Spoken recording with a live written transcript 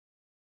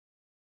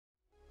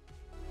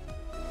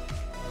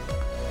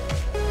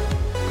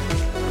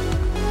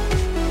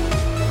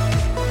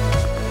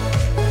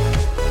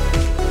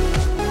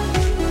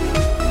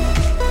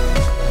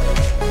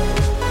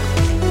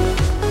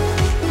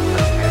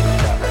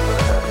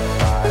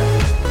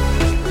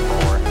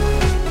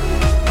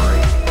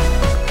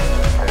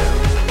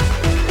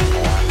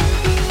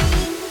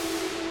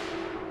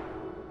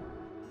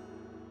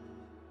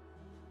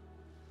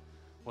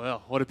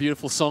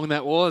beautiful song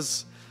that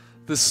was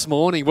this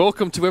morning.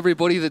 Welcome to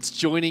everybody that's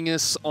joining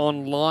us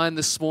online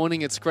this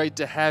morning. It's great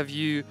to have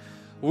you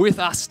with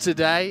us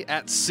today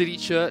at City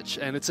Church,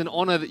 and it's an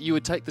honor that you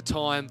would take the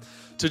time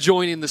to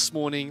join in this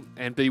morning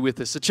and be with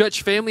us. So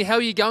church family, how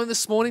are you going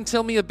this morning?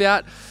 Tell me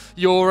about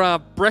your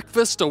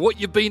breakfast or what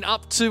you've been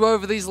up to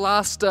over these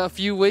last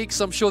few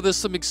weeks. I'm sure there's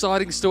some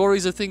exciting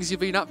stories of things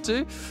you've been up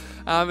to.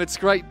 It's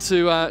great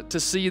to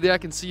see you there. I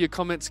can see your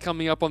comments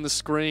coming up on the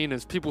screen.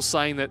 There's people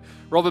saying that,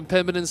 Robin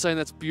Pemberton saying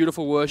that's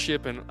beautiful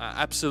worship, and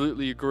I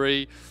absolutely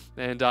agree.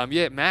 And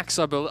Max,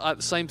 I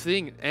believe, same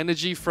thing.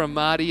 Energy from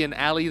Marty and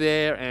Ali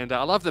there, and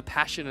I love the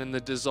passion and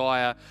the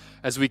desire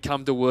as we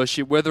come to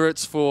worship, whether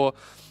it's for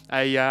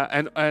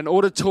an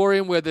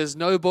auditorium where there's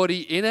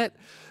nobody in it,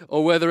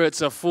 or whether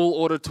it's a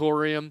full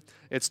auditorium.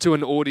 It's to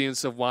an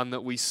audience of one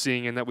that we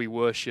sing and that we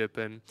worship,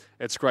 and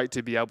it's great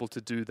to be able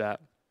to do that.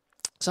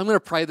 So I'm going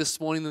to pray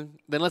this morning,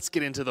 then let's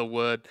get into the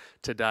word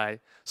today.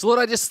 So Lord,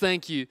 I just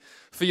thank you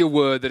for your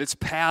word, that it's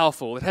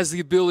powerful. It has the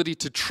ability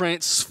to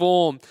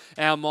transform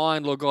our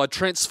mind, Lord God,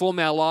 transform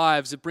our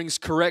lives. It brings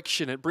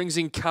correction. It brings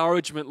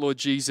encouragement, Lord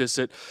Jesus.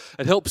 It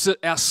helps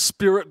our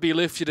spirit be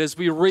lifted. As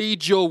we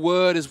read your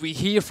word, as we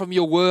hear from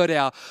your word,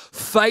 our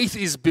faith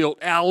is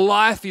built. Our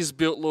life is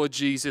built, Lord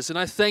Jesus. And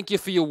I thank you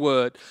for your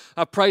word.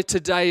 I pray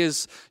today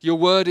as your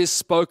word is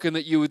spoken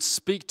that you would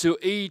speak to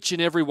each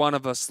and every one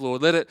of us,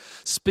 Lord. Let it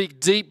speak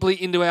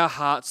deeply into our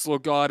hearts,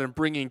 Lord God, and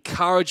bring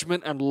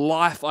encouragement and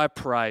life, I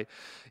pray,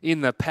 in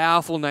the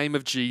powerful name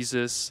of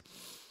Jesus.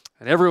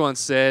 And everyone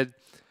said,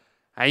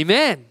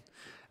 amen.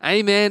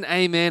 Amen,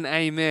 amen,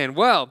 amen.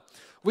 Well,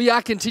 we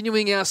are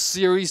continuing our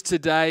series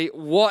today,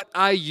 What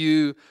Are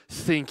You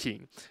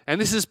Thinking? And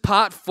this is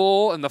part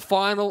 4 and the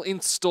final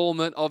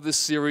installment of the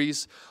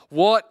series,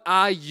 What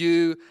Are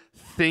You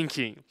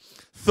Thinking?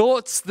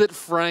 Thoughts that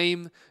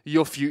frame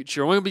your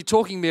future. We're going to be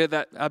talking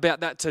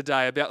about that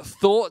today, about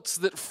thoughts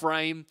that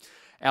frame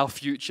our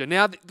future.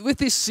 Now, with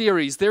this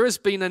series, there has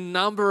been a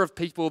number of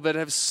people that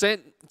have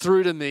sent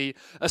through to me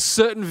a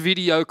certain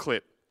video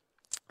clip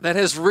that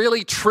has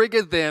really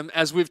triggered them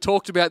as we've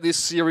talked about this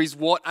series,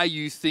 What Are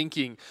You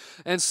Thinking?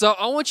 And so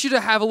I want you to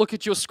have a look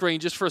at your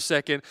screen just for a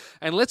second,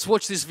 and let's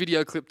watch this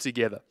video clip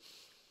together.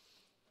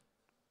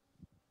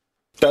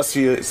 Das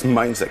hier ist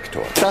mein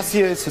Sektor. Das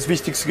hier ist das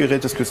wichtigste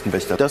Gerät des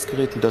Küstenwächters. Das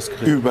Gerät und das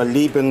Gerät.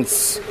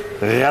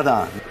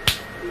 Überlebensradar.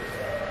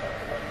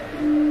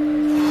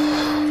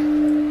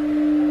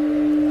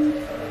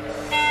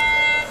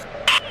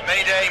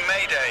 Mayday,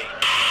 mayday.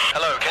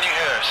 Hello, can you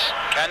hear us?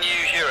 Can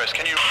you hear us?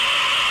 Can you...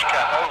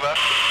 Over.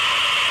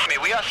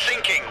 We are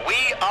sinking.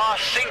 We are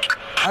sinking.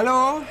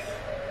 Hello?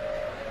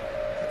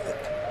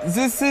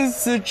 This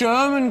is the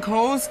German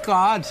Coast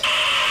Guard.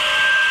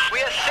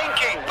 We are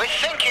sinking. We're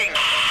sinking.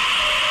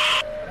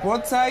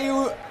 What are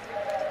you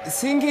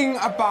thinking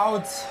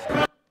about?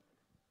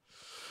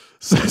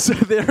 So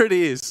there it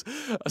is.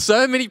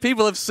 So many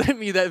people have sent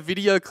me that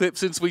video clip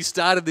since we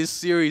started this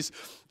series.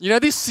 You know,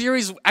 this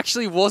series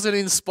actually wasn't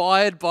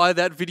inspired by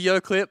that video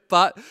clip,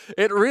 but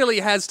it really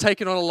has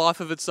taken on a life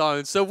of its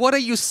own. So what are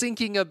you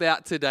thinking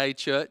about today,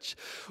 church?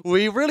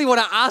 We really want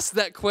to ask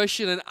that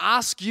question and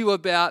ask you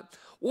about,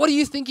 what are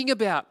you thinking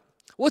about?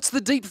 What's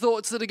the deep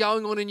thoughts that are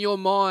going on in your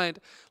mind?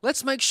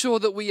 Let's make sure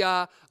that we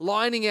are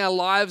lining our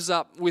lives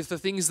up with the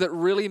things that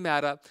really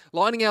matter,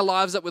 lining our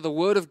lives up with the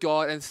Word of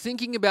God, and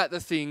thinking about the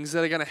things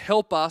that are going to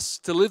help us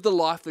to live the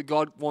life that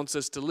God wants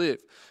us to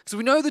live. Because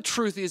we know the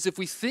truth is, if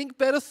we think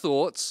better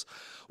thoughts,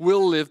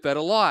 we'll live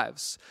better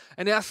lives.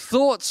 And our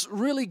thoughts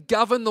really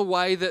govern the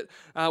way that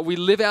we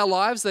live our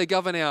lives. They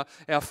govern our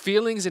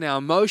feelings and our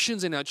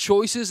emotions and our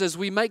choices. As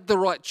we make the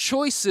right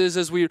choices,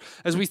 as we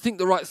think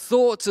the right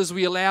thoughts, as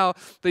we allow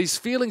these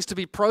feelings to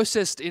be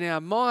processed in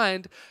our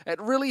mind, it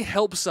really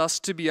helps us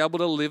to be able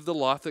to live the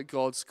life that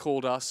God's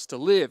called us to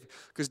live.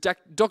 Because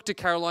Dr.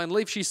 Caroline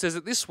Leaf, she says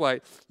it this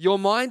way: your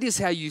mind is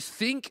how you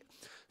think,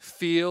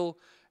 feel,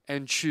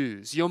 and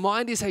choose. Your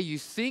mind is how you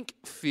think,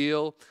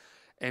 feel,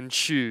 and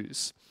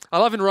choose. I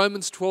love in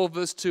Romans 12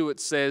 verse 2, it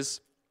says,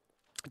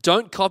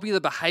 don't copy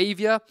the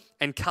behavior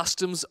and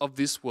customs of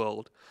this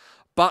world,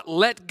 but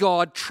let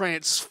God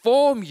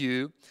transform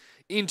you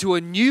into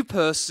a new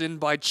person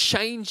by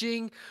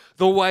changing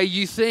the way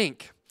you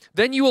think.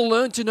 Then you will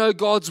learn to know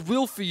God's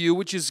will for you,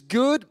 which is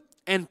good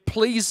and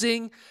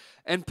pleasing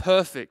and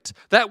perfect.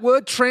 That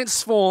word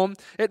transform,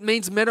 it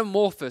means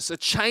metamorphosis, a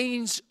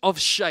change of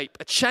shape,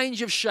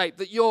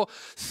 that your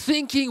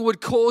thinking would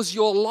cause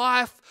your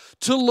life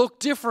to look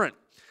different.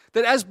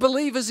 That as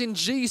believers in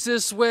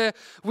Jesus, where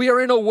we are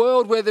in a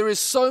world where there is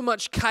so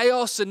much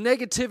chaos and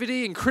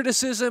negativity and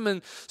criticism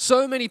and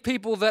so many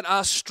people that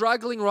are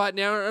struggling right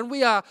now, and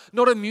we are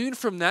not immune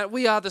from that.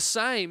 We are the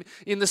same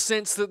in the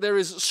sense that there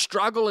is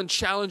struggle and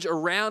challenge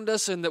around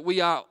us and that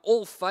we are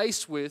all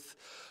faced with.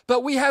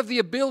 but we have the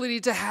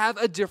ability to have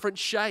a different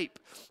shape,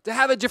 to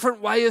have a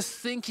different way of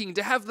thinking,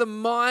 to have the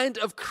mind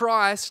of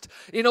Christ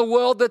in a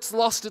world that's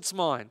lost its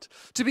mind,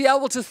 to be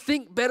able to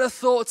think better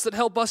thoughts that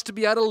help us to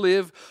be able to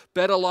live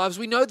better lives.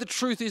 We know the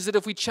truth is that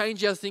if we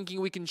change our thinking,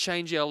 we can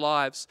change our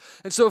lives.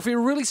 And so if we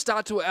really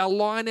start to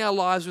align our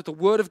lives with the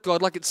Word of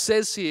God, like it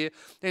says here,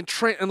 and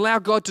allow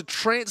God to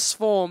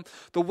transform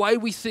the way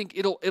we think,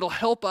 it'll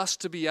help us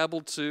to be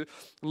able to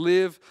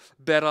live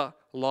better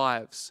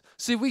lives.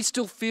 See, we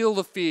still feel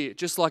the fear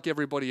just like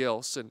everybody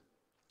else. And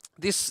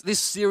this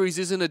series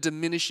isn't a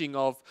diminishing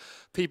of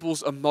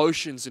people's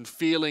emotions and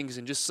feelings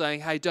and just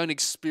saying, hey, don't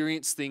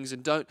experience things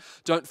and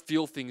don't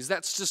feel things.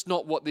 That's just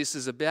not what this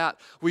is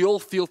about. We all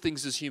feel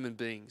things as human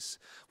beings.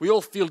 We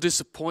all feel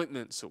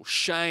disappointments or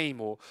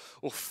shame or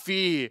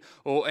fear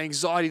or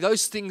anxiety.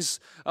 Those things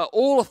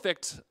all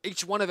affect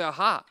each one of our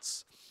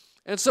hearts.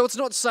 And so it's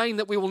not saying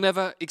that we will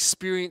never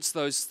experience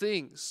those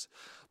things.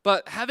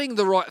 But having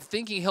the right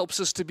thinking helps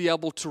us to be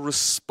able to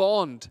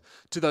respond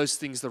to those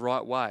things the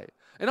right way.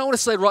 And I want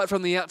to say right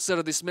from the outset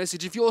of this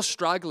message, if you're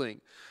struggling,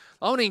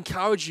 I want to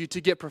encourage you to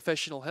get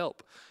professional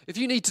help. If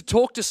you need to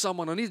talk to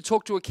someone or need to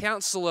talk to a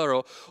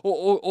counselor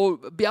or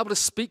be able to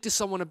speak to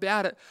someone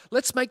about it,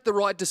 let's make the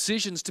right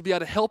decisions to be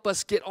able to help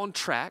us get on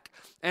track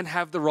and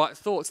have the right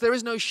thoughts. There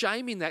is no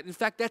shame in that. In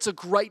fact, that's a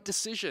great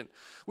decision.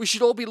 We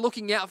should all be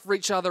looking out for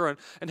each other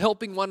and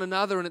helping one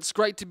another, and it's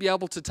great to be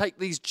able to take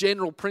these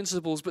general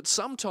principles, but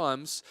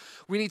sometimes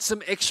we need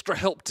some extra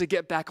help to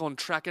get back on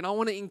track. And I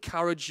want to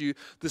encourage you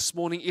this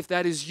morning, if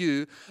that is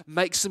you,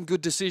 make some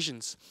good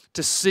decisions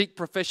to seek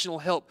professional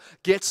help.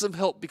 Get some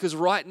help, because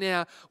right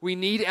now we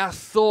need our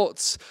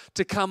thoughts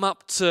to come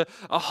up to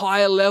a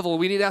higher level.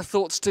 We need our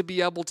thoughts to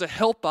be able to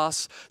help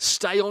us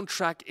stay on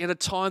track in a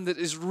time that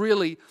is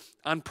really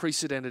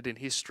unprecedented in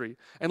history.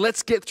 And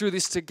let's get through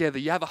this together.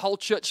 You have a whole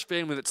church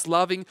family that's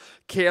loving,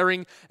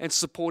 caring, and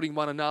supporting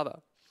one another.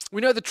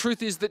 We know the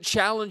truth is that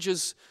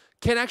challenges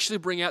can actually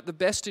bring out the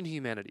best in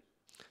humanity.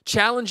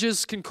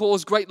 Challenges can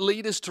cause great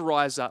leaders to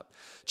rise up.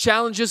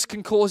 Challenges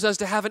can cause us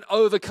to have an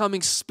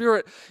overcoming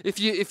spirit.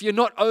 If you're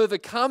not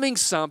overcoming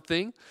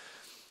something,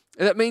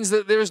 that means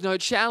that there is no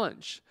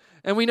challenge.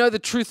 And we know the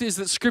truth is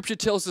that Scripture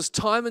tells us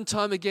time and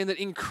time again that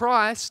in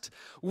Christ,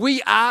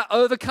 we are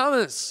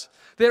overcomers.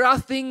 There are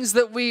things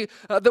that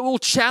will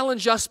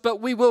challenge us,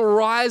 but we will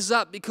rise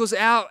up because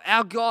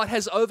our God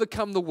has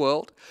overcome the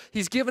world.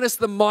 He's given us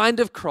the mind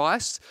of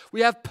Christ.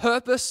 We have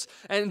purpose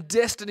and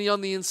destiny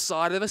on the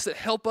inside of us that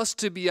help us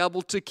to be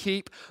able to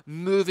keep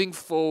moving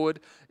forward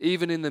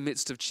even in the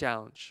midst of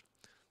challenge.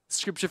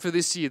 Scripture for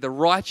this year, the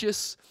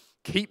righteous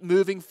keep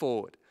moving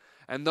forward,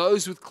 and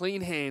those with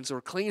clean hands or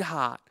a clean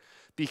heart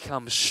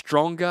become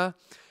stronger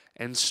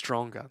and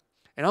stronger.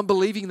 And I'm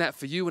believing that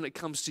for you when it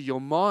comes to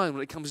your mind,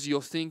 when it comes to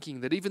your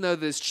thinking, that even though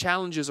there's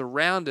challenges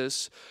around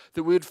us,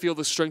 that we would feel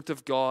the strength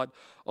of God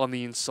on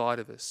the inside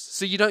of us.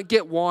 So you don't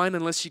get wine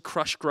unless you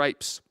crush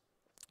grapes.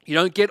 You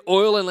don't get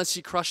oil unless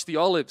you crush the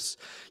olives.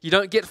 You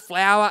don't get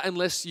flour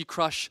unless you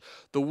crush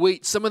the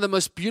wheat. Some of the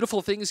most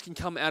beautiful things can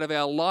come out of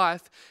our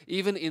life,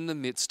 even in the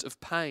midst of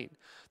pain.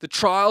 The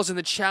trials and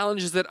the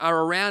challenges that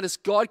are around us,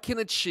 God can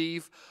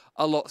achieve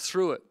a lot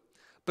through it.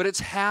 But it's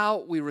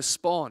how we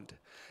respond.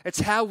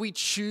 It's how we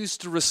choose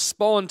to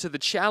respond to the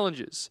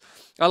challenges.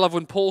 I love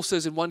when Paul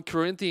says in 1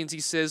 Corinthians, he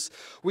says,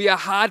 we are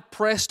hard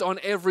pressed on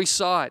every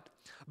side,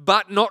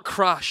 but not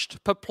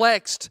crushed,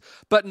 perplexed,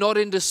 but not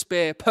in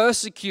despair,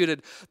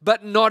 persecuted,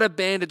 but not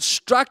abandoned,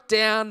 struck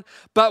down,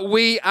 but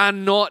we are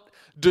not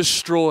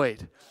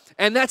destroyed.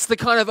 And that's the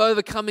kind of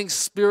overcoming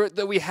spirit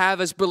that we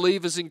have as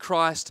believers in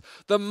Christ,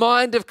 the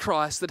mind of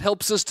Christ that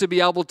helps us to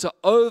be able to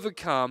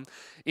overcome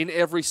in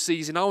every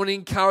season. I want to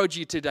encourage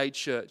you today,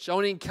 church. I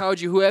want to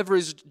encourage you, whoever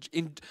is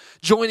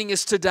joining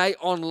us today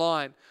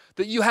online,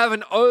 that you have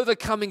an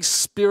overcoming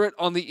spirit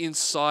on the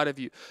inside of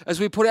you. As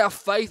we put our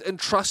faith and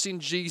trust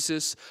in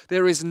Jesus,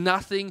 there is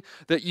nothing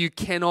that you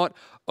cannot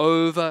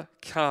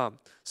overcome.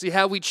 See,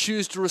 how we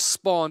choose to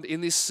respond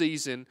in this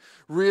season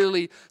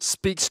really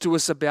speaks to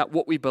us about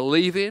what we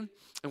believe in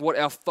and what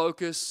our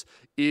focus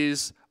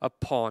is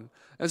upon.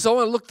 And so I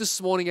want to look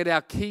this morning at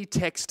our key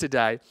text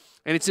today,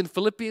 and it's in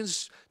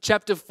Philippians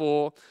chapter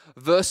 4,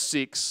 verse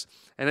 6,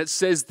 and it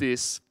says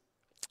this: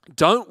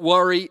 don't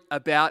worry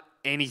about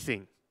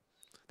anything.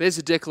 There's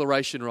a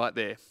declaration right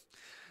there.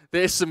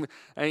 There's some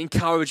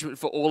encouragement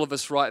for all of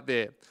us right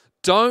there.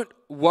 Don't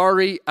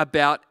worry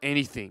about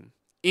anything.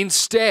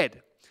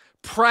 Instead,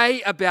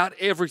 pray about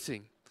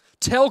everything.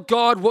 Tell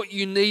God what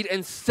you need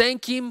and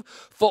thank Him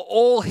for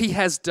all He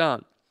has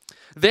done.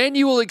 Then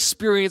you will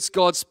experience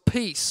God's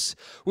peace,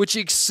 which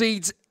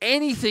exceeds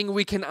anything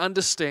we can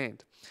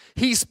understand.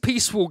 His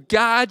peace will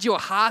guard your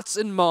hearts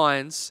and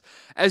minds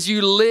as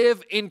you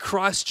live in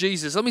Christ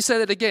Jesus. Let me say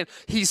that again.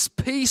 His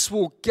peace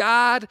will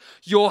guard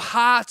your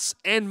hearts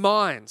and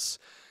minds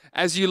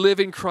as you live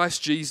in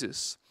Christ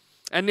Jesus.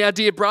 And now,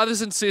 dear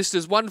brothers and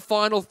sisters, one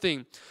final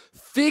thing.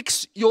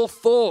 Fix your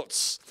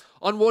thoughts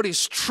on what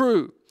is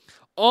true,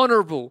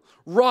 honorable,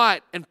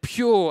 right, and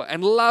pure,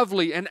 and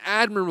lovely, and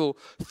admirable.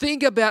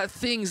 Think about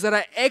things that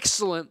are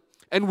excellent,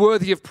 and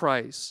worthy of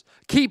praise.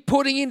 Keep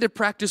putting into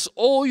practice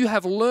all you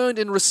have learned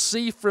and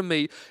received from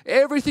me,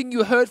 everything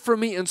you heard from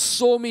me and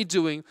saw me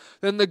doing,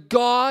 then the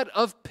God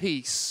of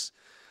peace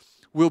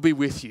will be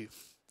with you.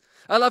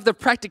 I love the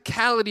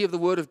practicality of the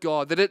Word of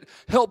God, that it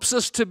helps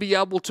us to be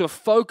able to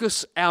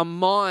focus our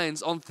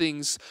minds on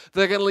things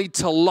that are going to lead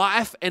to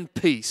life and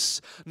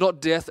peace, not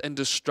death and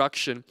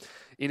destruction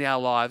in our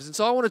lives. And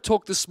so I want to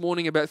talk this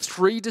morning about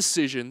 3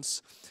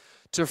 decisions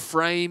to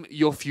frame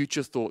your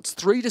future thoughts.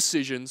 3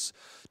 decisions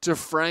to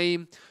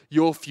frame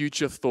your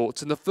future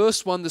thoughts. And the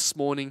first one this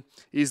morning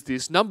is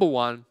this. Number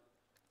 1,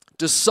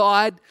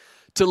 decide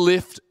to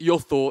lift your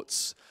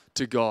thoughts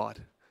to God.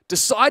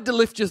 Decide to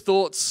lift your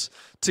thoughts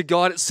to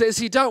God. It says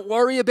here, don't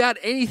worry about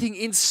anything.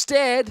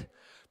 Instead,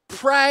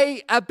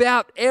 pray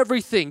about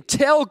everything.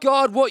 Tell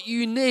God what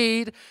you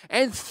need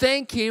and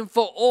thank Him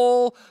for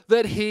all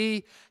that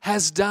He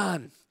has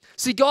done.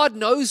 See, God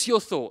knows your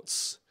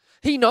thoughts.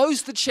 He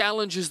knows the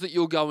challenges that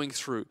you're going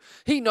through.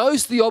 He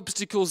knows the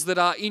obstacles that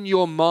are in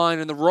your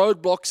mind and the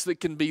roadblocks that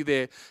can be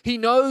there. He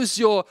knows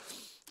your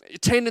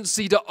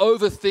tendency to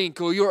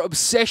overthink or your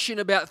obsession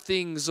about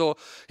things, or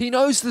He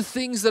knows the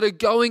things that are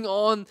going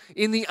on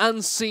in the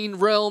unseen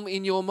realm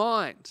in your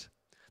mind.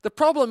 The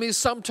problem is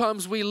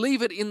sometimes we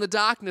leave it in the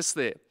darkness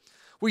there.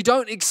 We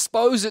don't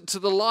expose it to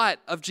the light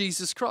of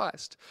Jesus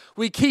Christ.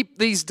 We keep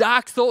these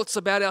dark thoughts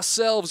about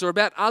ourselves or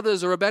about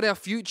others or about our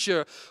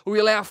future. We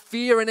allow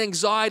fear and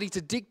anxiety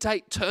to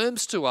dictate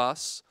terms to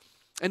us,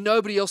 and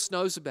nobody else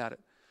knows about it.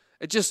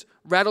 It just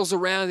rattles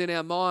around in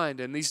our mind,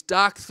 and these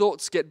dark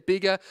thoughts get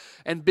bigger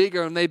and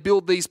bigger, and they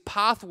build these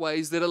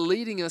pathways that are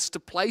leading us to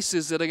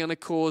places that are going to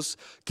cause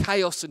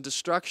chaos and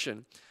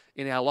destruction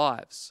in our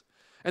lives.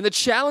 And the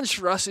challenge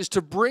for us is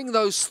to bring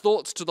those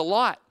thoughts to the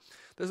light.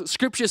 The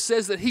Scripture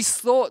says that His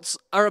thoughts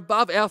are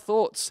above our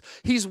thoughts.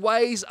 His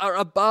ways are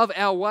above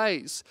our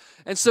ways.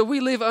 And so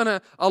we live on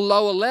a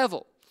lower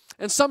level.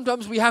 And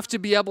sometimes we have to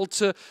be able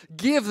to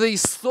give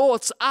these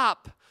thoughts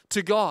up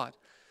to God.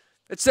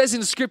 It says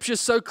in Scripture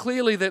so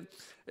clearly that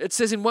it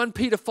says in 1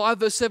 Peter 5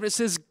 verse 7, it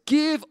says,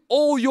 give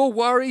all your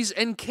worries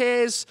and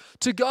cares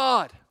to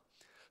God,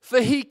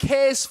 for He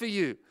cares for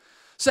you.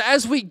 So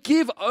as we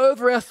give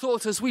over our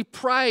thoughts, as we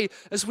pray,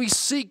 as we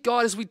seek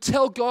God, as we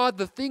tell God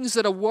the things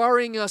that are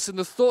worrying us and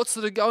the thoughts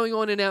that are going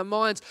on in our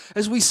minds,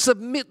 as we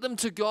submit them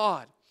to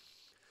God,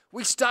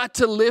 we start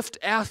to lift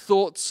our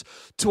thoughts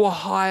to a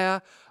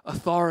higher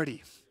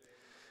authority.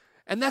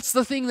 And that's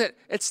the thing, that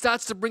it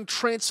starts to bring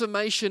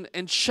transformation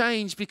and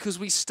change because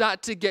we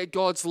start to get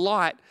God's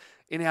light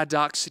in our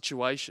dark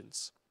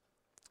situations.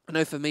 I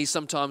know for me,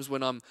 sometimes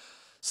when I'm,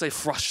 say,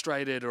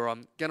 frustrated or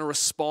I'm going to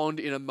respond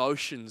in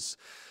emotions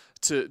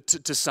to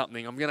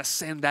something, I'm going to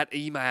send that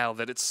email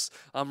that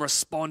I'm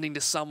responding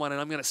to someone, and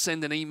I'm going to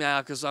send an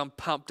email because I'm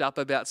pumped up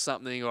about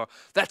something, or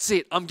that's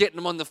it, I'm getting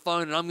them on the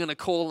phone and I'm going to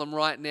call them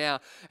right now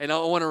and I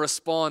want to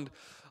respond.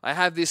 I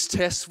have this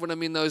test when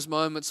I'm in those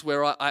moments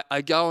where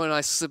I go and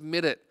I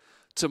submit it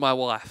to my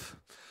wife.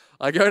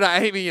 I go to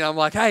Amy and I'm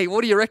like, hey,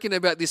 what do you reckon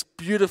about this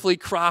beautifully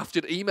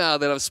crafted email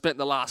that I've spent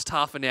the last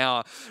half an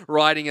hour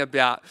writing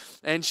about?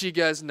 And she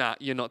goes, nah,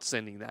 you're not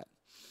sending that.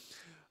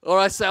 Or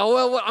I say, oh,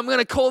 well, I'm going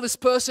to call this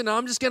person and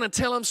I'm just going to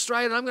tell them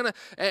straight,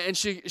 and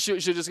she'll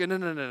just go,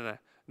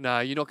 no,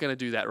 you're not going to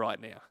do that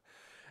right now.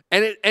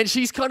 And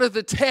she's kind of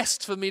the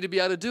test for me to be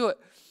able to do it.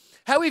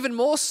 How even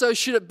more so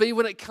should it be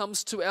when it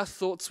comes to our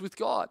thoughts with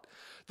God?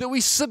 That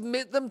we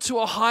submit them to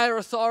a higher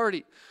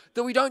authority.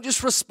 That we don't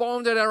just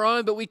respond at our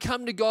own, but we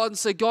come to God and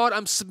say, God,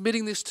 I'm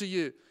submitting this to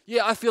you.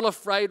 Yeah, I feel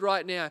afraid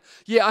right now.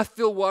 Yeah, I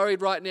feel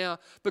worried right now.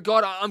 But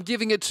God, I'm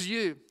giving it to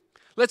you.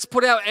 Let's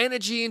put our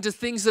energy into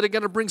things that are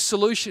going to bring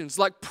solutions,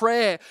 like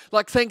prayer,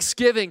 like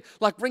thanksgiving,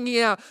 like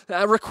bringing our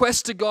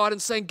request to God and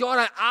saying, God,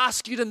 I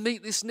ask you to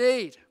meet this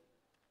need.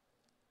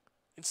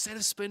 Instead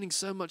of spending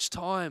so much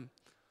time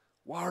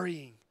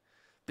worrying,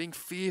 being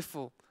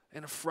fearful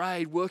and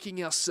afraid,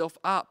 working ourselves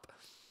up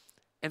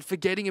and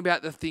forgetting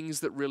about the things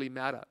that really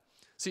matter.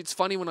 See, it's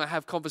funny when I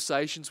have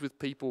conversations with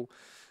people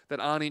that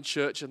aren't in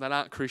church and that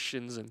aren't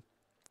Christians, and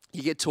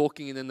you get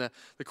talking and then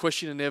the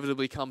question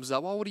inevitably comes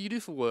up, oh, what do you do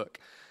for work?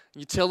 And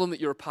you tell them that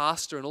you're a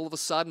pastor, and all of a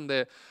sudden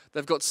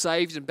they've got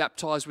saved and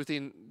baptized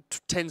within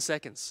 10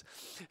 seconds.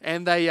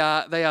 And they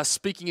are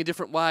speaking a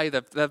different way.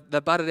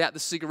 They've butted out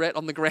the cigarette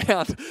on the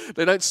ground.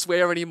 They don't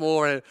swear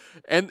anymore.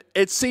 And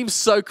it seems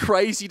so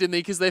crazy to me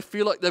because they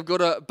feel like they've got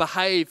to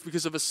behave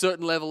because of a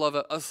certain level of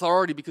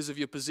authority because of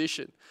your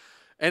position.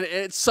 And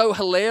it's so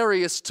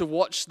hilarious to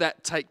watch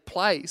that take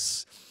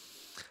place.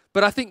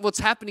 But I think what's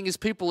happening is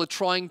people are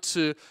trying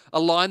to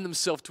align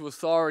themselves to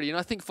authority. And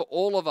I think for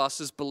all of us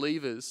as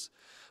believers,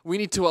 we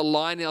need to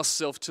align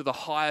ourselves to the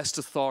highest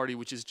authority,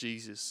 which is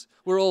Jesus.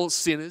 We're all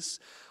sinners.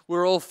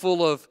 We're all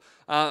full of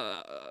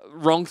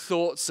wrong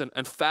thoughts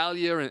and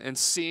failure and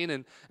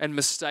sin and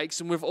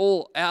mistakes. And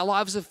our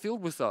lives are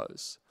filled with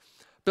those.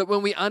 But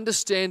when we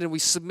understand and we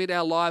submit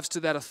our lives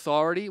to that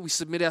authority, we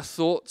submit our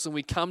thoughts and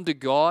we come to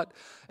God,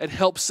 it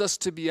helps us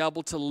to be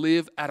able to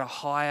live at a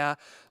higher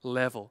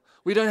level.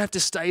 We don't have to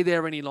stay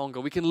there any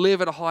longer. We can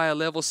live at a higher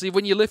level. See,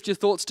 when you lift your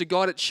thoughts to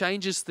God, it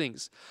changes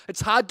things.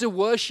 It's hard to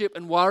worship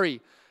and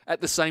worry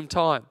at the same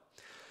time.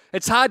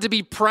 It's hard to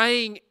be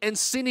praying and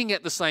sinning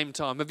at the same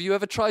time. Have you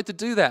ever tried to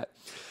do that?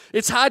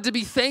 It's hard to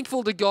be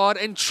thankful to God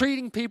and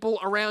treating people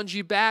around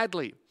you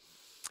badly.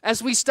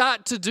 As we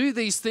start to do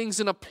these things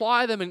and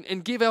apply them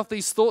and give out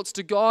these thoughts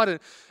to God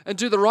and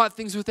do the right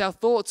things with our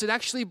thoughts, it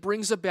actually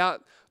brings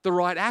about the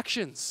right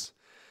actions.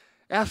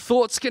 Our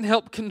thoughts can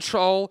help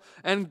control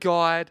and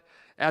guide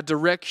our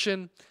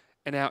direction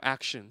and our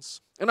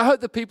actions. And I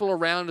hope the people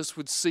around us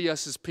would see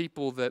us as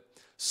people that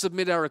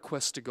submit our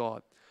requests to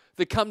God,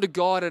 that come to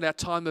God at our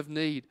time of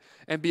need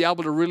and be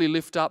able to really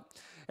lift up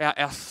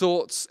our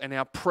thoughts and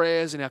our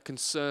prayers and our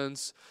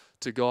concerns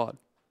to God.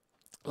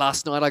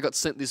 Last night I got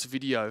sent this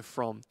video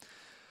from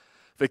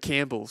the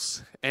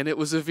Campbells, and it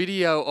was a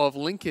video of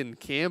Lincoln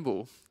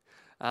Campbell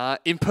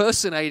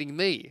impersonating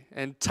me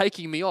and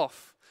taking me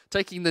off,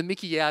 taking the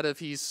mickey out of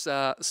his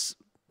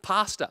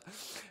pastor.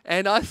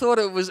 And I thought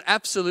it was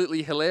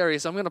absolutely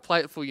hilarious. I'm going to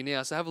play it for you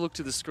now, so have a look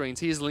to the screens.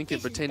 Here's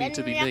Lincoln pretending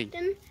to be me.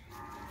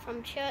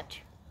 From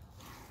church,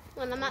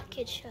 when I'm at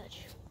kids'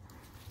 church.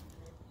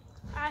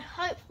 I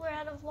hope we're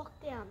out of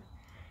lockdown.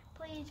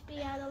 Please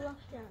be out of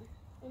lockdown.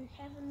 In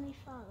Heavenly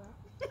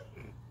Father.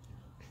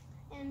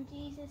 In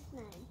Jesus'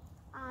 name.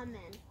 Amen.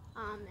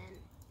 Amen.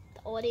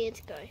 The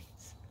audience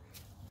goes.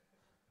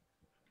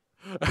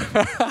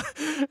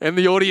 And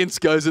the audience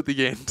goes at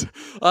the end.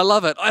 I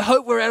love it. I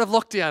hope we're out of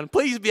lockdown.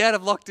 Please be out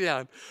of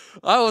lockdown.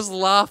 I was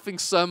laughing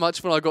so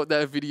much when I got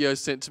that video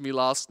sent to me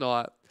last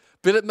night.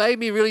 But it made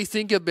me really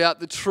think about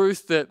the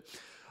truth that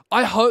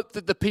I hope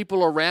that the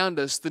people around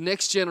us, the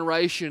next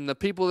generation, the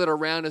people that are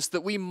around us,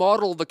 that we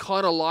model the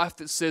kind of life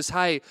that says,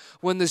 hey,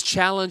 when there's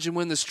challenge and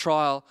when there's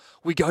trial,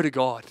 we go to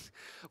God.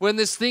 When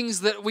there's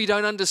things that we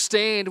don't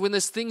understand, when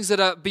there's things that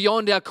are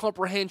beyond our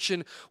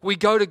comprehension, we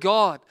go to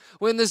God.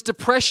 When there's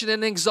depression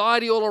and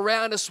anxiety all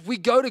around us, we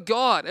go to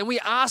God and we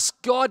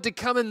ask God to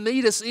come and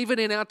meet us even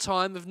in our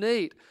time of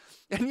need.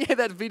 And yeah,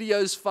 that video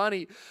is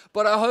funny,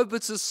 but I hope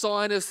it's a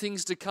sign of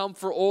things to come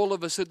for all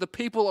of us, that the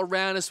people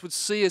around us would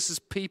see us as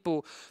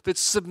people that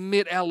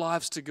submit our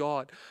lives to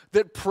God,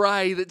 that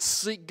pray, that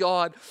seek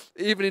God,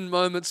 even in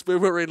moments where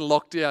we're in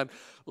lockdown.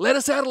 Let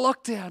us out of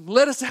lockdown.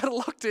 Let us out of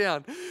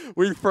lockdown.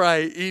 We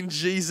pray in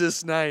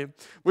Jesus' name.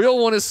 We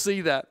all want to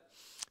see that.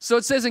 So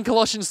it says in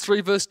Colossians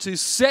 3 verse 2,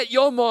 set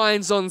your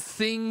minds on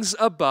things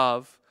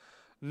above,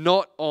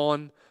 not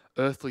on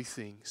earthly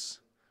things.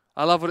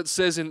 I love what it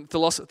says in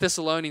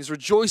Thessalonians,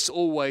 rejoice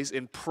always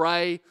and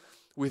pray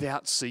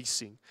without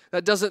ceasing.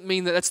 That doesn't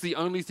mean that that's the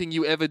only thing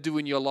you ever do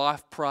in your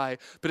life, pray,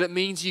 but it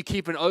means you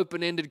keep an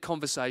open-ended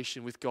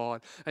conversation with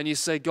God and you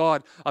say,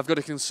 God, I've got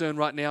a concern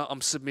right now, I'm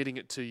submitting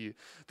it to you.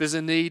 There's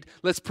a need,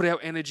 let's put our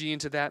energy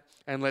into that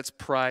and let's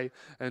pray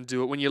and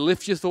do it. When you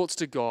lift your thoughts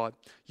to God,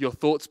 your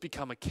thoughts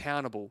become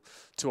accountable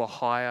to a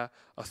higher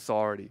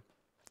authority.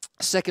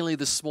 Secondly,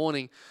 this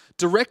morning,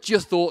 direct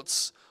your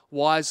thoughts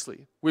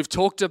wisely. We've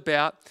talked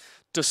about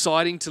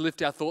deciding to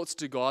lift our thoughts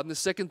to God. And the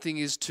second thing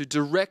is to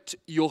direct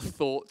your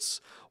thoughts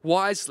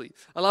wisely.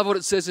 I love what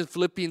it says in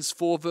Philippians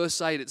 4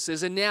 verse 8. It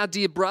says, and now,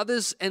 dear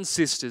brothers and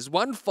sisters,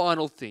 one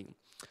final thing.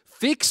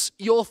 Fix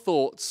your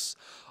thoughts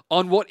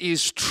on what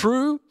is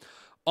true,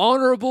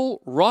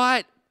 honorable,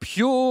 right,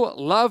 pure,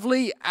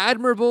 lovely,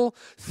 admirable.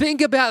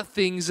 Think about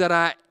things that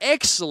are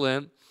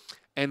excellent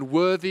and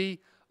worthy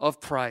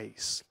of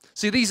praise.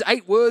 See, these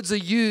 8 words are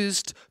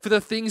used for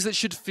the things that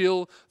should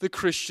fill the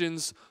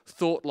Christian's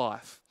thought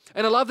life.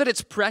 And I love that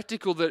it's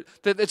practical, that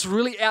it's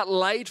really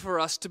outlaid for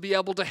us to be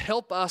able to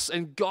help us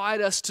and guide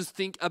us to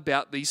think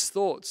about these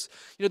thoughts.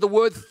 You know, the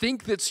word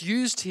think that's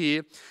used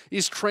here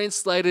is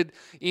translated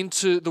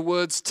into the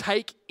words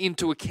take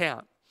into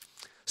account.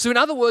 So in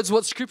other words,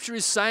 what Scripture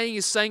is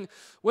saying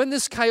when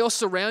there's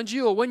chaos around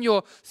you or when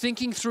you're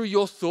thinking through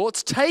your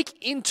thoughts, take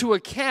into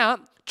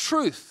account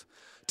truth.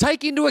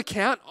 Take into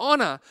account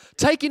honor.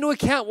 Take into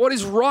account what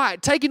is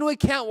right. Take into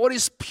account what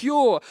is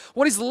pure,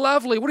 what is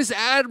lovely, what is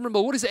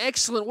admirable, what is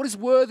excellent, what is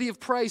worthy of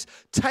praise.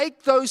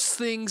 Take those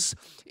things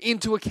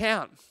into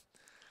account.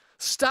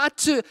 Start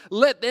to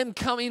let them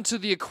come into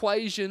the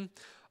equation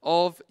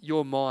of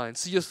your mind.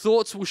 So your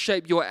thoughts will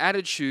shape your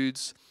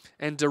attitudes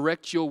and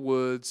direct your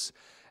words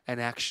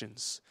and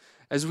actions.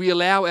 As we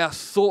allow our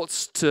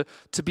thoughts to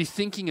be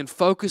thinking and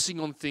focusing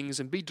on things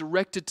and be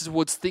directed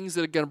towards things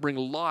that are going to bring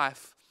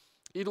life,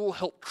 it'll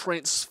help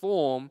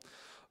transform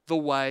the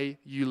way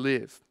you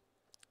live.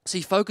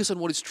 See, focus on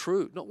what is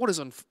true, not what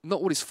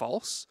is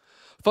false.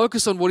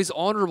 Focus on what is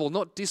honorable,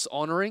 not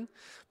dishonoring.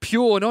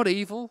 Pure, not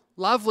evil.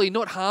 Lovely,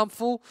 not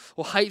harmful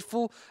or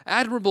hateful.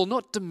 Admirable,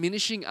 not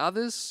diminishing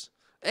others.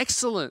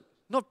 Excellent,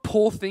 not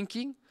poor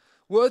thinking.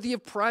 Worthy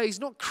of praise,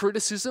 not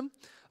criticism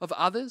of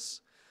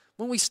others.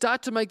 When we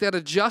start to make that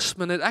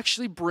adjustment, it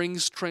actually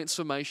brings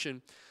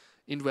transformation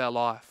into our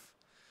life.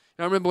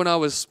 I remember when I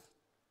was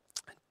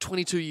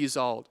 22 years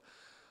old,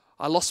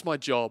 I lost my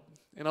job.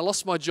 And I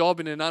lost my job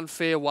in an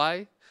unfair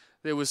way.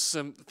 There was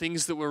some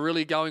things that were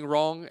really going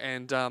wrong,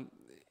 and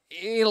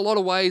in a lot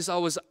of ways I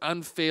was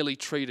unfairly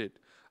treated.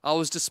 I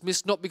was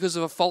dismissed not because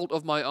of a fault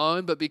of my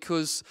own, but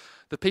because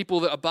the people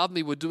that above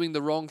me were doing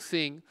the wrong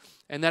thing,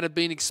 and that had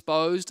been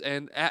exposed.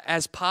 And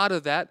as part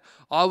of that,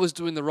 I was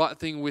doing the right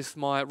thing with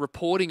my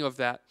reporting of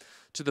that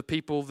to the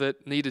people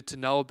that needed to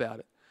know about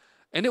it.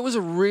 And it was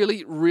a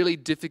really, really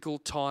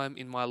difficult time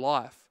in my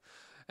life.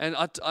 And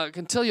I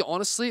can tell you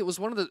honestly, it was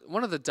one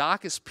of the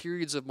darkest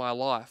periods of my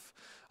life.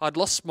 I'd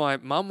lost my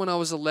mum when I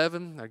was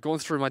 11. I'd gone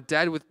through my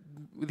dad with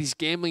his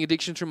gambling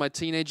addiction through my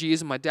teenage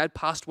years, and my dad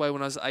passed away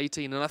when I was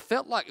 18. And I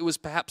felt like it was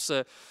perhaps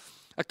a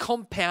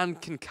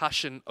compound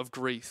concussion of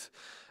grief.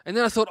 And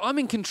then I thought, I'm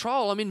in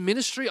control. I'm in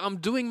ministry. I'm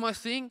doing my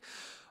thing.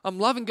 I'm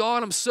loving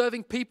God. I'm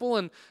serving people.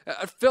 And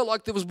I felt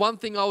like there was one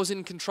thing I was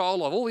in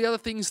control of. All the other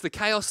things, the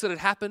chaos that had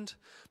happened.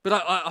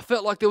 But I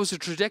felt like there was a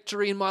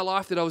trajectory in my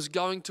life that I was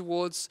going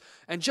towards.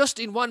 And just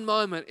in one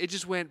moment, it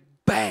just went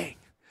bang.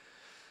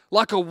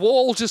 Like a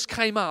wall just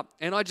came up,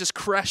 and I just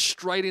crashed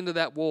straight into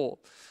that wall.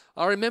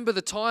 I remember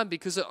the time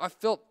because I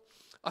felt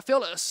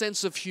a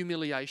sense of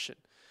humiliation.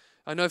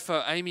 I know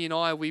for Amy and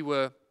I, we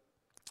were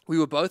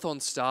both on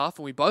staff,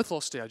 and we both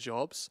lost our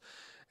jobs.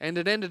 And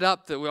it ended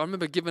up that I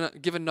remember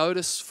giving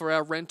notice for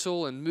our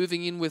rental and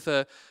moving in with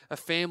a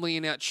family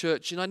in our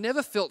church. And I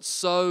never felt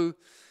so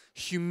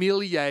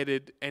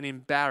humiliated and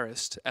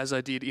embarrassed as I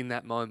did in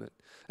that moment.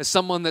 As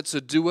someone that's a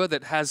doer,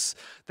 that has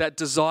that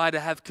desire to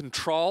have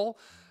control,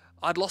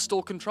 I'd lost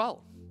all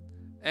control.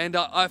 And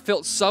I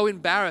felt so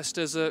embarrassed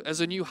as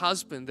a new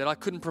husband that I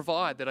couldn't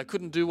provide, that I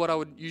couldn't do what I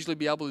would usually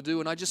be able to do.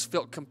 And I just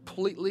felt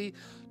completely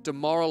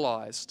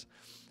demoralized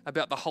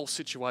about the whole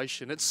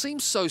situation. It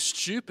seems so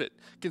stupid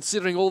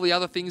considering all the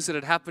other things that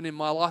had happened in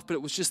my life, but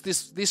it was just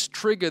this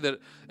trigger that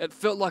it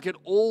felt like it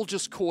all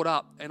just caught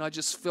up, and I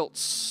just felt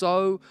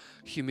so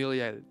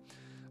humiliated.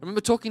 I remember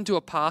talking to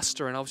a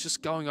pastor, and I was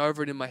just going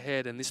over it in my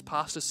head, and this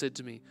pastor said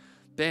to me,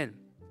 Ben,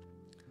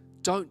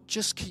 don't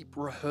just keep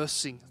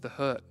rehearsing the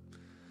hurt.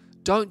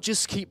 Don't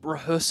just keep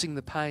rehearsing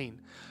the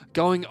pain,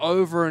 going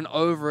over and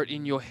over it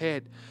in your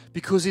head,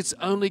 because it's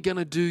only going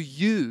to do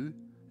you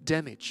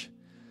damage.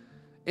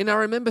 And I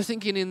remember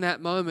thinking in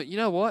that moment, you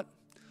know what?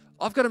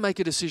 I've got to make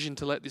a decision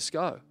to let this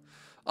go.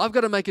 I've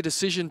got to make a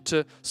decision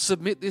to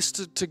submit this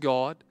to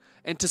God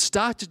and to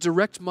start to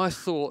direct my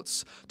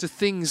thoughts to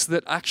things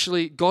that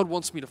actually God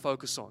wants me to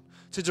focus on.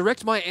 To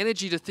direct my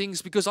energy to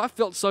things, because I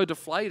felt so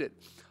deflated.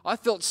 I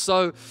felt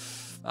so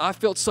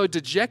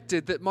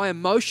dejected that my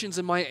emotions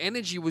and my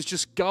energy was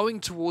just going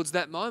towards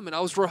that moment. I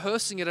was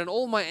rehearsing it, and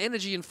all my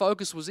energy and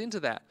focus was into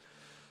that.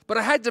 But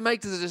I had to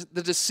make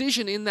the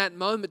decision in that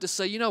moment to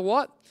say, you know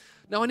what?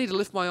 No, I need to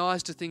lift my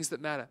eyes to things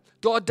that matter.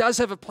 God does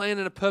have a plan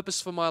and a purpose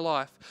for my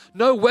life.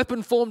 No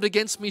weapon formed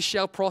against me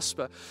shall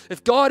prosper.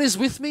 If God is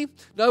with me,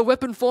 no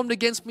weapon formed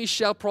against me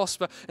shall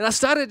prosper. And I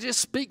started to just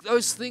speak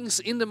those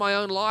things into my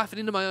own life and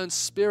into my own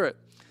spirit,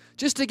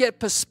 just to get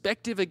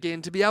perspective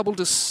again, to be able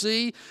to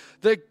see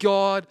that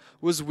God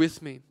was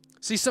with me.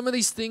 See, some of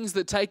these things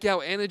that take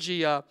our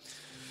energy are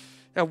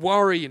our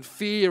worry and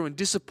fear and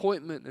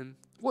disappointment, and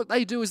what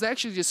they do is they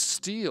actually just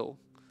steal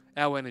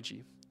our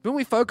energy. When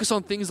we focus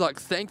on things like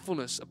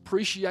thankfulness,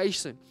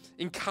 appreciation,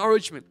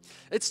 encouragement,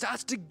 it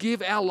starts to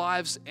give our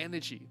lives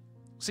energy.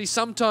 See,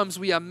 sometimes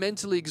we are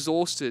mentally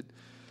exhausted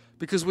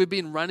because we've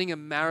been running a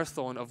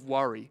marathon of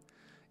worry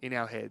in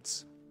our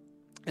heads.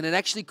 And it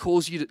actually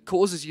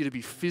causes you to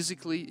be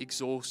physically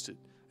exhausted.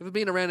 Ever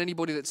been around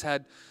anybody that's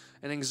had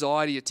an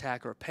anxiety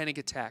attack or a panic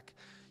attack?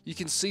 You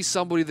can see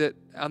somebody that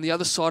on the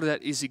other side of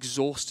that is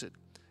exhausted.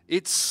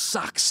 It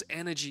sucks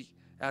energy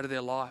out of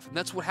their life. And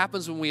that's what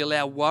happens when we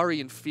allow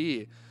worry and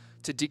fear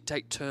to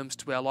dictate terms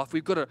to our life.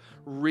 We've got to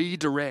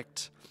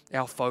redirect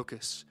our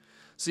focus.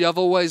 See, I've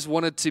always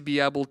wanted to be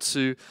able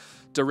to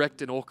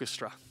direct an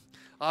orchestra.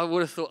 I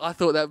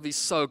thought that would be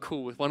so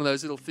cool with one of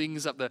those little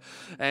things up there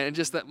and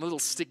just that little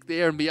stick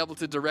there and be able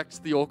to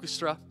direct the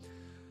orchestra.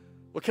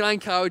 Well, can I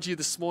encourage you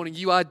this morning?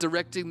 You are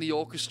directing the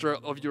orchestra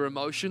of your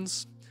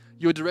emotions.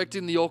 You're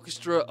directing the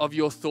orchestra of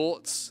your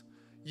thoughts.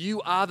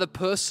 You are the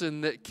person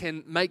that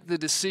can make the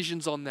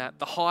decisions on that,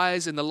 the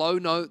highs and the low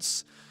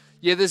notes.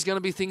 Yeah, there's going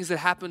to be things that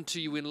happen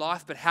to you in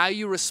life, but how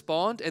you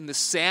respond and the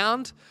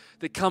sound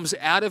that comes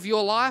out of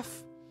your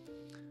life,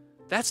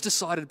 that's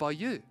decided by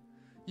you.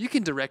 You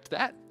can direct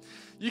that.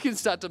 You can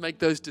start to make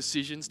those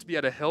decisions to be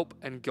able to help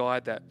and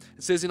guide that.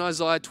 It says in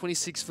Isaiah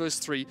 26 verse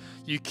 3,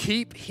 you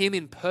keep him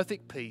in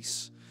perfect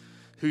peace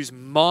whose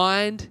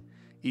mind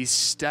is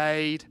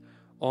stayed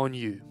on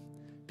you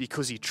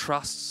because he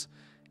trusts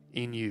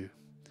in you.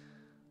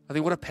 I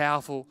think what a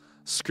powerful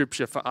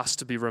scripture for us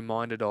to be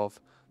reminded of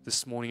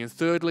this morning. And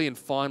thirdly and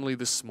finally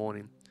this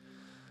morning,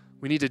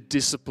 we need to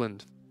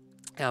discipline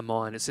our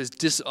mind. It says,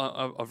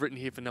 I've written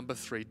here for number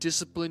 3,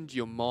 discipline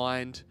your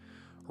mind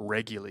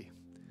regularly.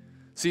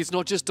 See, it's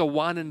not just a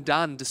one and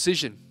done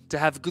decision to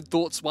have good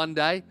thoughts one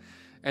day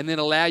and then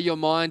allow your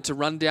mind to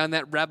run down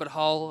that rabbit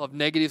hole of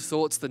negative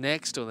thoughts the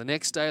next or the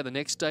next day or the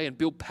next day and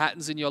build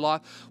patterns in your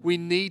life. We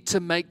need to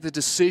make the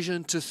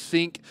decision to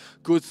think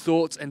good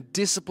thoughts and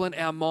discipline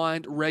our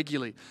mind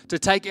regularly, to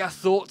take our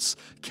thoughts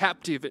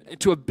captive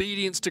to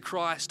obedience to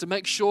Christ, to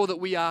make sure that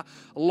we are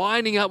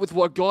lining up with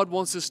what God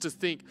wants us to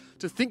think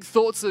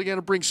thoughts that are going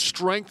to bring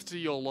strength to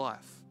your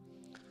life.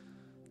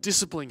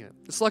 Discipline it.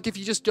 It's like if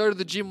you just go to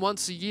the gym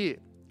once a year,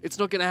 it's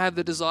not going to have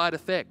the desired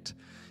effect.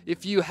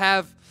 If you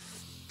have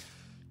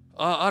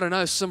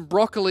some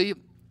broccoli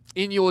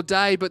in your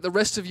day, but the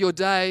rest of your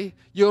day,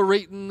 you're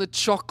eating the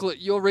chocolate,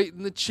 you're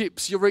eating the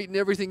chips, you're eating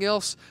everything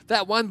else,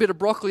 that one bit of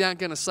broccoli ain't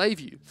going to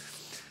save you.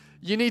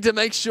 You need to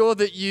make sure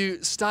that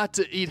you start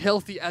to eat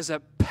healthy as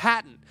a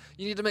pattern.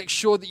 You need to make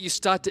sure that you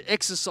start to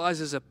exercise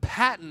as a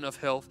pattern of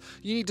health.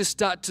 You need to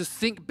start to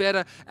think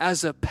better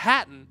as a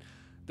pattern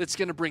that's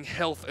going to bring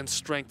health and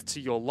strength to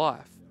your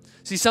life.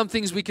 See, some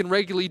things we can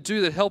regularly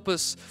do that help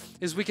us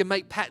is we can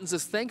make patterns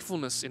of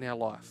thankfulness in our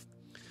life.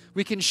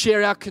 We can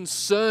share our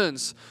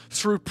concerns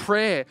through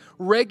prayer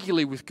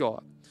regularly with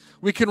God.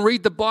 We can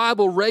read the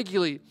Bible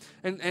regularly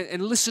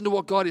and listen to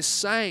what God is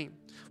saying.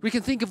 We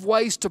can think of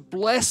ways to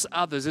bless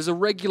others as a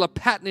regular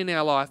pattern in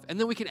our life, and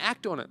then we can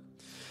act on it.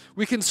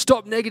 We can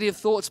stop negative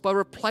thoughts by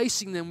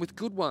replacing them with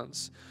good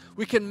ones.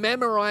 We can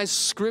memorize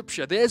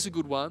Scripture. There's a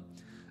good one.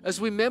 As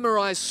we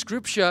memorize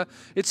Scripture,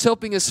 it's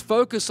helping us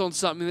focus on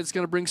something that's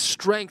going to bring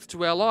strength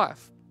to our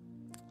life.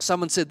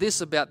 Someone said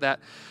this about that.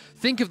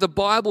 Think of the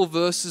Bible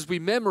verses we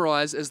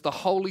memorize as the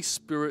Holy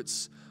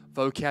Spirit's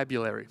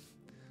vocabulary.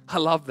 I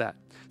love that.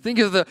 Think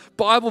of the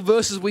Bible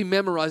verses we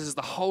memorize as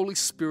the Holy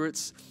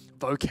Spirit's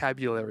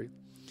vocabulary.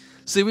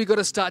 See, we've got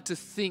to start to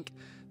think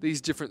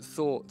these different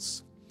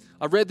thoughts.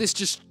 I read this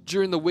just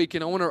during the week,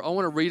 and I want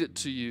to read it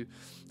to you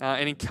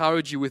and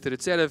encourage you with it.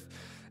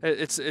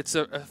 It's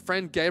a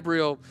friend,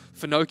 Gabriel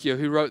Finocchio,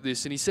 who wrote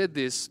this, and he said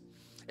this: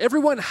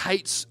 everyone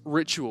hates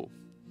ritual,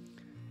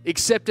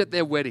 except at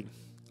their wedding,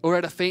 or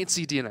at a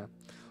fancy dinner,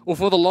 or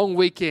for the long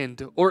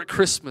weekend, or at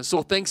Christmas,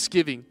 or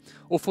Thanksgiving,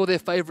 or for their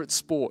favorite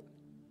sport.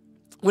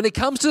 When it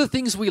comes to the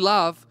things we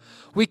love,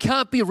 we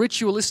can't be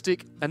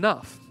ritualistic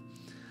enough.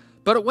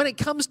 But when it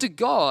comes to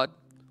God,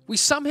 we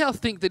somehow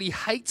think that He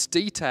hates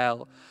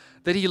detail,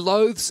 that He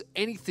loathes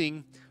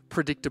anything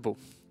predictable.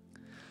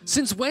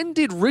 Since when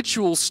did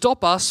ritual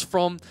stop us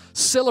from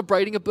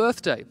celebrating a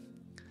birthday?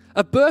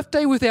 A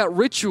birthday without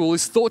ritual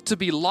is thought to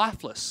be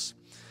lifeless.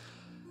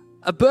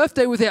 A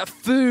birthday without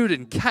food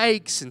and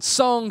cakes and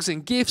songs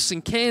and gifts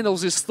and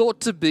candles is thought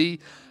to be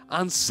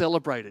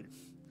uncelebrated.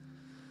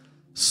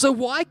 So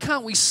why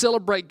can't we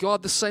celebrate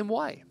God the same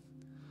way?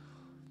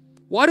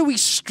 Why do we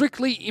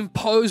strictly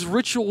impose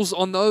rituals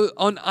on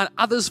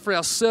others for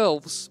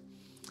ourselves,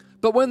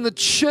 but when the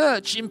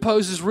church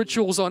imposes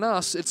rituals on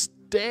us, it's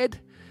dead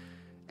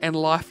and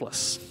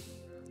lifeless?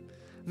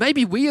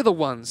 Maybe we are the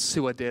ones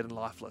who are dead and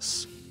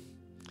lifeless.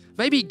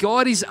 Maybe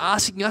God is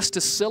asking us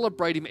to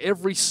celebrate Him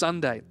every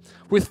Sunday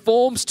with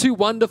forms too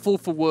wonderful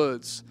for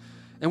words,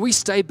 and we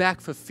stay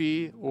back for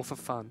fear or for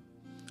fun.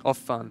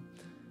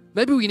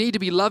 Maybe we need to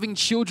be loving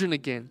children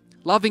again,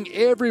 loving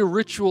every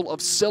ritual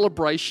of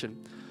celebration,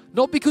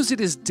 not because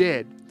it is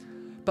dead,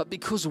 but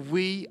because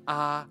we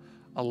are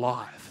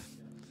alive.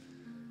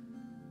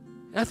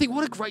 And I think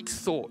what a great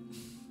thought,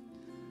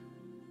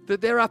 that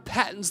there are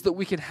patterns that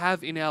we can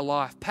have in our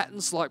life,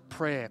 patterns like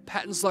prayer,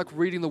 patterns like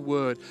reading the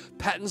Word,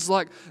 patterns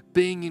like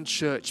being in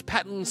church,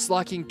 patterns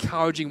like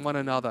encouraging one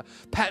another,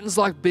 patterns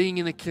like being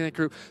in a connect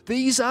group.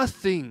 These are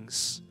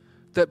things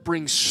that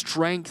bring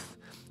strength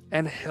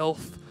and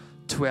health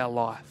to our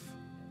life.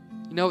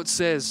 You know, it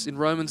says in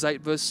Romans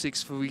 8 verse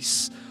 6,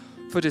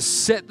 for to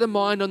set the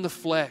mind on the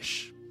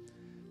flesh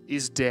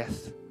is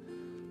death,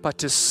 but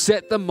to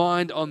set the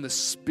mind on the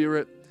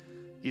Spirit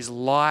is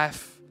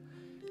life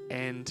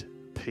and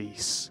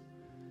peace.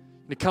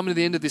 And coming to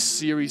the end of this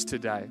series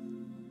today,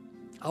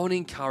 I want to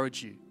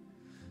encourage you.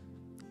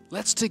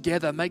 Let's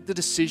together make the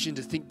decision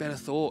to think better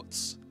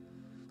thoughts.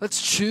 Let's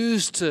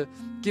choose to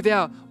give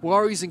our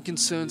worries and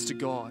concerns to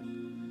God.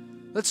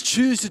 Let's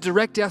choose to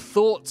direct our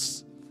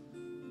thoughts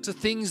to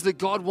things that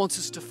God wants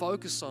us to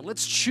focus on.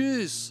 Let's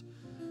choose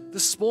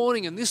this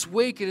morning and this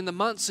week and in the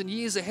months and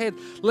years ahead,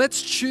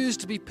 let's choose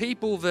to be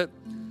people that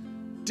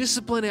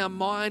discipline our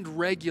mind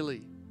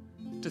regularly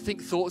to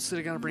think thoughts that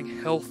are going to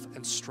bring health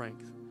and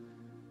strength.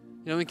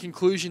 You know, in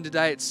conclusion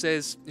today, it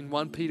says in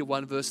 1 Peter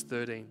 1 verse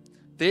 13,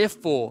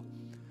 therefore,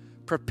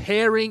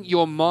 preparing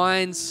your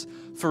minds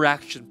for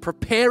action,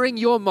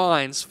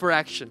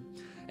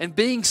 and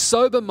being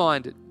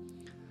sober-minded,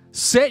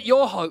 set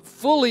your hope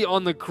fully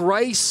on the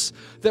grace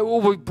that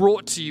will be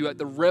brought to you at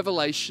the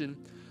revelation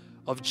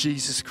of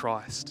Jesus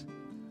Christ.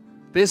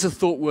 There's a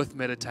thought worth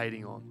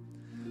meditating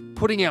on.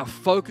 Putting our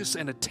focus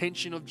and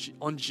attention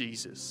on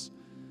Jesus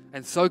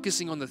and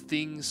focusing on the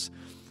things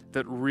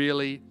that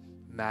really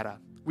matter.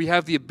 We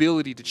have the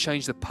ability to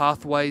change the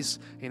pathways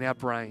in our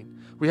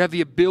brain. We have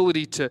the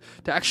ability to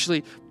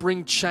actually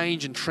bring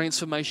change and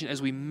transformation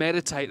as we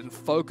meditate and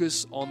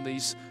focus on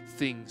these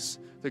things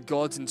that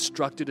God's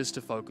instructed us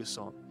to focus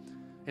on.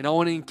 And I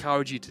want to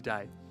encourage you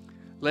today.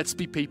 Let's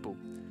be people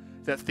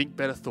that think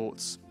better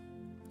thoughts.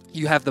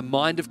 You have the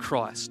mind of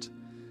Christ,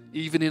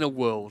 even in a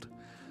world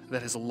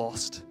that has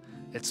lost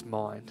its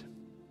mind.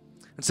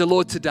 And so,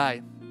 Lord,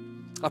 today,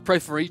 I pray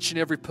for each and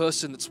every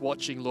person that's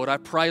watching, Lord. I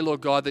pray,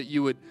 Lord God, that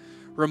you would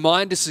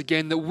remind us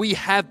again that we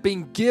have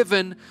been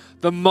given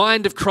the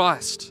mind of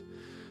Christ,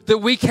 that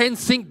we can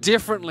think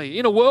differently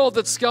in a world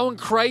that's going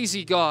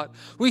crazy, God.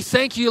 We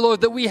thank you,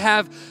 Lord, that we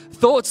have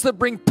thoughts that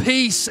bring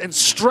peace and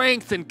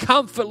strength and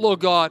comfort,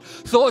 Lord God.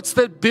 Thoughts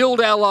that build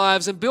our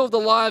lives and build the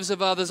lives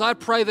of others. I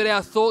pray that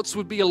our thoughts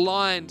would be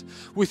aligned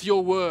with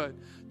your word,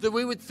 that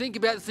we would think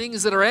about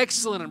things that are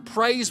excellent and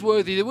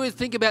praiseworthy, that we would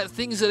think about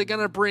things that are going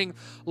to bring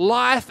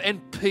life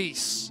and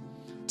peace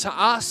to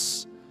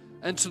us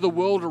and to the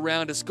world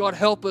around us. God,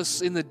 help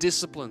us in the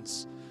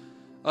disciplines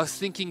of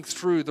thinking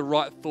through the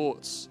right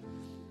thoughts.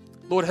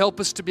 Lord, help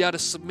us to be able to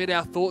submit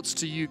our thoughts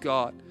to you,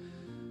 God.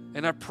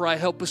 And I pray,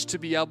 help us to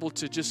be able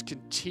to just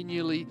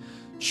continually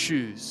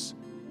choose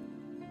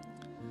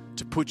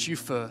to put you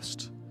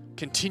first.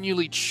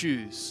 Continually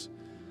choose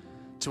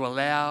to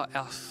allow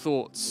our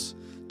thoughts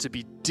to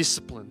be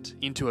disciplined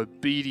into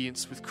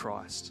obedience with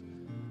Christ.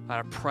 And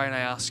I pray and I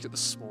ask it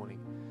this morning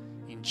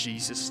in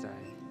Jesus'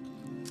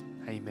 name.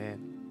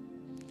 Amen.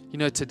 You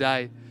know,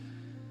 today,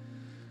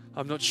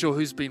 I'm not sure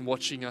who's been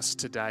watching us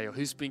today or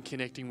who's been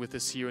connecting with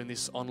us here in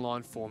this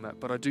online format,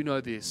 but I do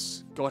know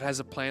this. God has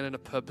a plan and a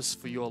purpose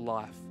for your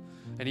life,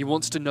 and He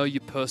wants to know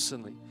you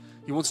personally.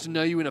 He wants to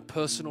know you in a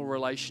personal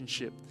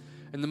relationship.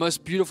 And the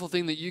most beautiful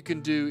thing that you can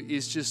do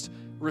is just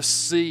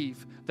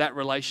receive that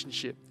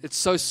relationship. It's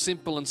so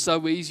simple and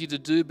so easy to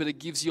do, but it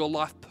gives your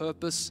life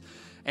purpose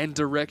and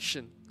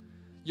direction.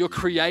 You're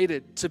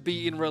created to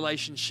be in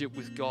relationship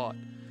with God.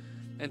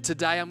 And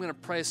today I'm going to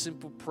pray a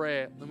simple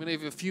prayer. I'm going to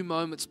give you a few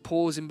moments,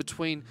 pause in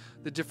between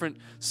the different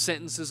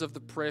sentences of the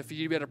prayer for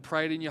you to be able to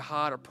pray it in your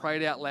heart or pray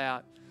it out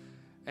loud.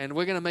 And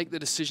we're going to make the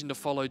decision to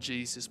follow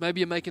Jesus. Maybe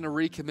you're making a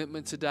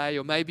recommitment today,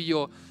 or maybe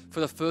you're, for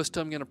the first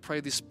time, going to pray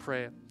this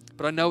prayer.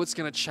 But I know it's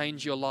going to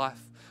change your life.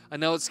 I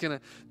know it's going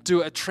to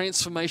do a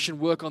transformation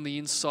work on the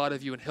inside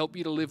of you and help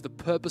you to live the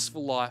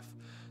purposeful life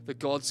that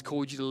God's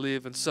called you to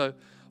live. And so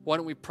why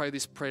don't we pray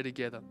this prayer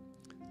together?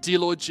 Dear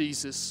Lord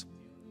Jesus,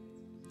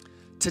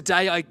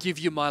 today I give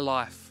you my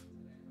life.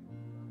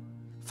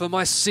 For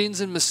my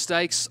sins and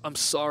mistakes, I'm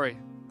sorry.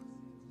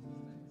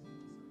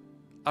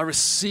 I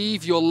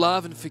receive your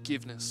love and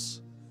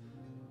forgiveness.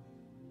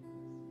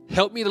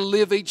 Help me to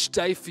live each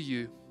day for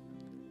you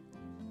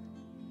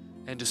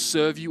and to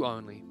serve you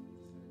only.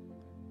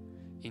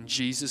 In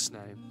Jesus'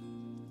 name,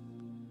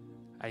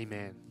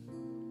 amen.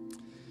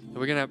 And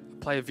we're going to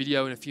play a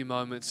video in a few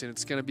moments, and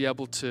it's going to be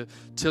able to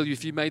tell you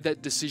if you made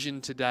that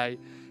decision today,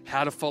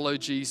 how to follow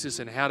Jesus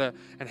and how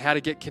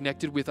to get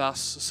connected with us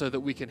so that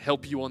we can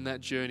help you on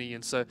that journey.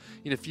 And so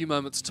in a few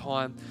moments'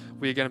 time,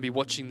 we're going to be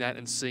watching that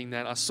and seeing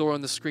that. I saw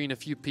on the screen a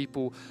few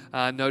people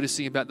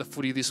noticing about the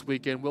footy this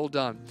weekend. Well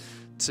done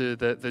to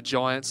the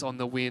Giants on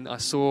the win. I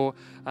saw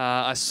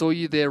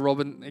you there,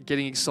 Robin,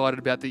 getting excited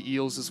about the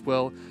Eels as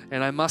well.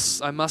 And I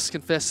must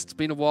confess, it's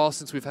been a while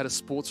since we've had a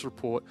sports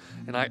report.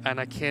 And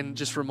I can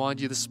just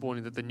remind you this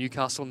morning that the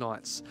Newcastle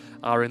Knights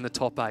are in the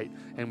top 8,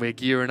 and we're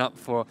gearing up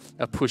for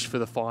a push for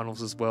the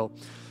finals as well.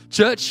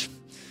 Church,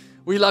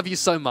 we love you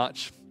so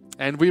much,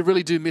 and we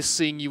really do miss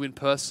seeing you in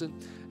person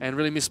and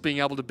really miss being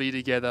able to be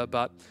together.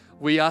 But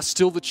we are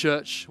still the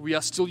church. We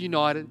are still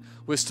united.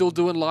 We're still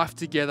doing life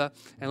together.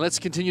 And let's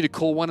continue to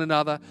call one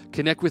another,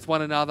 connect with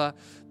one another,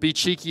 be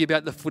cheeky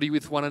about the footy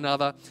with one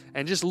another,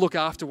 and just look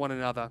after one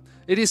another.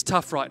 It is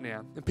tough right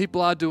now, and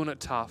people are doing it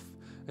tough.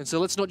 And so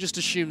let's not just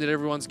assume that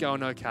everyone's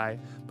going okay,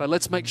 but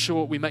let's make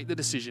sure we make the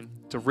decision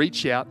to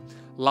reach out,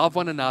 love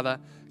one another,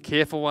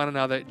 care for one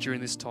another during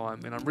this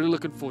time. And I'm really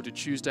looking forward to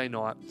Tuesday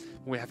night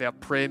when we have our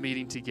prayer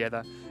meeting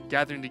together,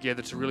 gathering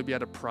together to really be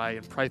able to pray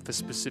and pray for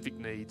specific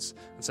needs.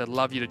 And so I'd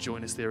love you to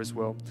join us there as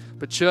well.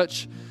 But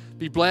church,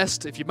 be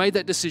blessed. If you made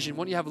that decision,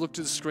 why don't you have a look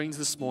to the screens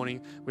this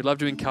morning? We'd love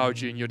to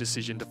encourage you in your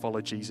decision to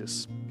follow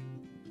Jesus.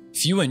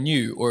 If you are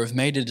new or have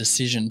made a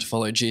decision to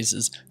follow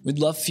Jesus, we'd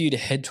love for you to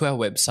head to our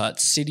website,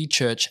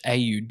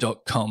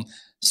 citychurchau.com.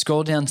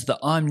 Scroll down to the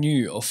I'm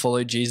New or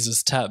Follow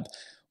Jesus tab.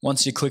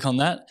 Once you click on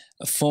that,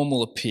 a form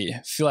will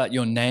appear. Fill out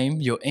your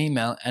name, your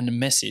email, and a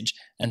message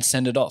and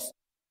send it off.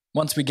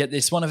 Once we get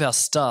this, one of our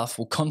staff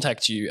will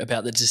contact you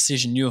about the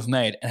decision you have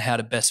made and how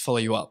to best follow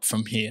you up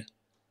from here.